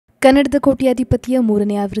ಕನ್ನಡದ ಕೋಟ್ಯಾಧಿಪತಿಯ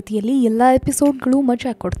 3ನೇ ಆವೃತ್ತಿಯಲ್ಲಿ ಎಲ್ಲಾ ಎಪಿಸೋಡ್ಗಳು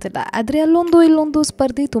ಮಜಾ ಕೊಡ್ತಿಲ್ಲ. ಆದರೆ ಅಲ್ಲೊಂದು ಇಲ್ಲೊಂದು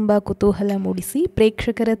ಸ್ಪರ್ಧೆ ತುಂಬಾ ಕುತೂಹಲ ಮೂಡಿಸಿ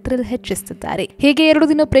ಪ್ರೇಕ್ಷಕರ ಥ್ರಿಲ್ ಹೆಚ್ಚಿಸುತ್ತಿದ್ದಾರೆ. ಹೀಗೆ 2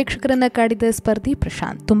 ದಿನ ಪ್ರೇಕ್ಷಕರನ್ನ ಕಾಡಿದ ಸ್ಪರ್ಧಿ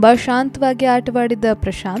ಪ್ರಶಾಂತ್. ತುಂಬಾ ಶಾಂತವಾಗಿ ಆಟವಾಡಿದ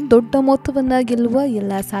ಪ್ರಶಾಂತ್ ದೊಡ್ಡ ಮೊತ್ತವನ್ನ ಗೆಲ್ಲುವ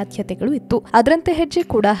ಎಲ್ಲಾ ಸಾಧ್ಯತೆಗಳು ಇತ್ತು. ಅದರಂತೆ ಹೆಜ್ಜೆ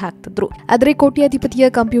ಕೂಡ ಹಾಕ್ತಿದ್ರು. ಆದರೆ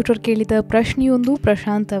ಕೋಟ್ಯಾಧಿಪತಿಯ ಕಂಪ್ಯೂಟರ್ ಕೇಳಿದ ಪ್ರಶ್ನೆಯೊಂದು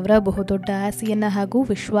ಪ್ರಶಾಂತ್ ಅವರ ಬಹುದೊಡ್ಡ ಆಸೆಯನ್ನ ಹಾಗೂ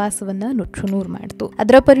ವಿಶ್ವಾಸವನ್ನ ನುಚ್ಚುನೂರು ಮಾಡಿತು.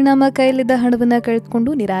 ಅದರ ಪರಿಣಾಮ ಕೈಯಲ್ಲಿದ್ದ ಹಣವನ್ನ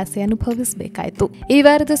ಕಳೆದುಕೊಂಡು ನಿರಾಸೆ ಅನುಭವಿಸಬೇಕಾಯಿತು. ಈ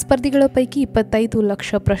ವಾರದ ಸ್ಪರ್ಧಿಗಳ ಪೈಕಿ 25 ಲಕ್ಷ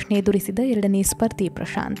ಪ್ರಶ್ನೆ ಎದುರಿಸಿದ 2ನೇ ಸ್ಪರ್ಧಿ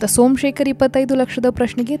ಪ್ರಶಾಂತ್. ಸೋಮಶೇಖರ್ 25 ಲಕ್ಷದ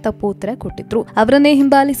ಪ್ರಶ್ನೆಗೆ ತಪ್ಪು ಉತ್ತರ ಕೊಟ್ಟಿದ್ರು. ಅವರನ್ನೇ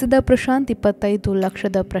ಹಿಂಬಾಲಿಸಿದ ಪ್ರಶಾಂತ್ 25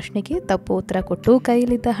 ಲಕ್ಷದ ಪ್ರಶ್ನೆಗೆ ತಪ್ಪು ಉತ್ತರ ಕೊಟ್ಟು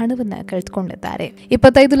ಕೈಯಲ್ಲಿದ್ದ ಹಣವನ್ನ ಕಳೆದುಕೊಂಡಿದ್ದಾರೆ.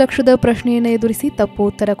 25 ಲಕ್ಷದ ಪ್ರಶ್ನೆಯನ್ನು ಎದುರಿಸಿ ತಪ್ಪು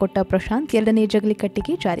ಉತ್ತರ ಕೊಟ್ಟ ಪ್ರಶಾಂತ್ 2ನೇ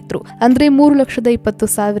ಜಗಲಿಕಟ್ಟಿಗೆ ಜಾರಿದ್ರು. ಅಂದ್ರೆ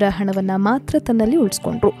 3,20,000 ಹಣವನ್ನ ಮಾತ್ರ ತನ್ನಲ್ಲಿ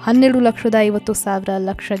ಉಳಿಸಿಕೊಂಡ್ರು. 12,50,000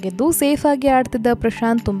 ಲಕ್ಷ ಗೆದ್ದು ಸೇಫ್ ಆಗಿ ಆಡ್ತಿದ್ದ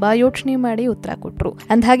ಪ್ರಶಾಂತ್ ತುಂಬಾ ಯೋಚನೆ ಮಾಡಿ ಉತ್ತರ ಕೊಟ್ರು.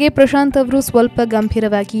 ಅಂದ್ಹಾಗೆ ಪ್ರಶಾಂತ್ ಅವರು ಸ್ವಲ್ಪ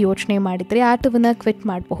ಗಂಭೀರವಾಗಿ ಯೋಚನೆ ಮಾಡಿದ್ರೆ ಆಟವನ್ನ ಕ್ವಿಟ್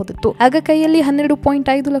ಮಾಡಬಹುದಿತ್ತು. ಆಗ ಕೈಯಲ್ಲಿ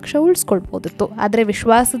 12.5 ಲಕ್ಷ ಉಳಿಸಿಕೊಳ್ಬಹುದಿತ್ತು. ಆದರೆ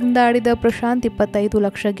ವಿಶ್ವಾಸದಿಂದ ಆಡಿದ ಪ್ರಶಾಂತ್ 25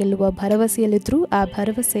 ಲಕ್ಷ ಗೆಲ್ಲುವ ಭರವಸೆಯಲ್ಲಿದ್ರು. ಆ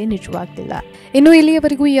ಭರವಸೆ ನಿಜವಾಗ್ಲಿಲ್ಲ. ಇನ್ನು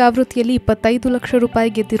ಇಲ್ಲಿಯವರೆಗೂ ಈ ಆವೃತ್ತಿಯಲ್ಲಿ 25 ಲಕ್ಷ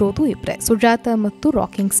ರೂಪಾಯಿ ಗೆದ್ದಿರೋದು ಇಬ್ರೆ, ಸುಜಾತಾ ಮತ್ತು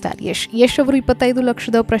ರಾಕಿಂಗ್ ಸ್ಟಾರ್ ಯಶ್. ಯಶ್ ಅವರು 25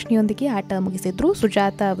 ಲಕ್ಷದ ಪ್ರಶ್ನೆಯೊಂದಿಗೆ ಆಟ ಮುಗಿಸಿದ್ರು.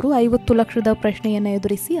 ಸುಜಾತಾ ಅವರು 50 ಲಕ್ಷದ ಪ್ರಶ್ನೆಯನ್ನ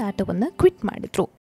ಎದುರಿಸಿ ಆಟವನ್ನ ಕ್ವಿಟ್ ಮಾಡಿದ್ರು.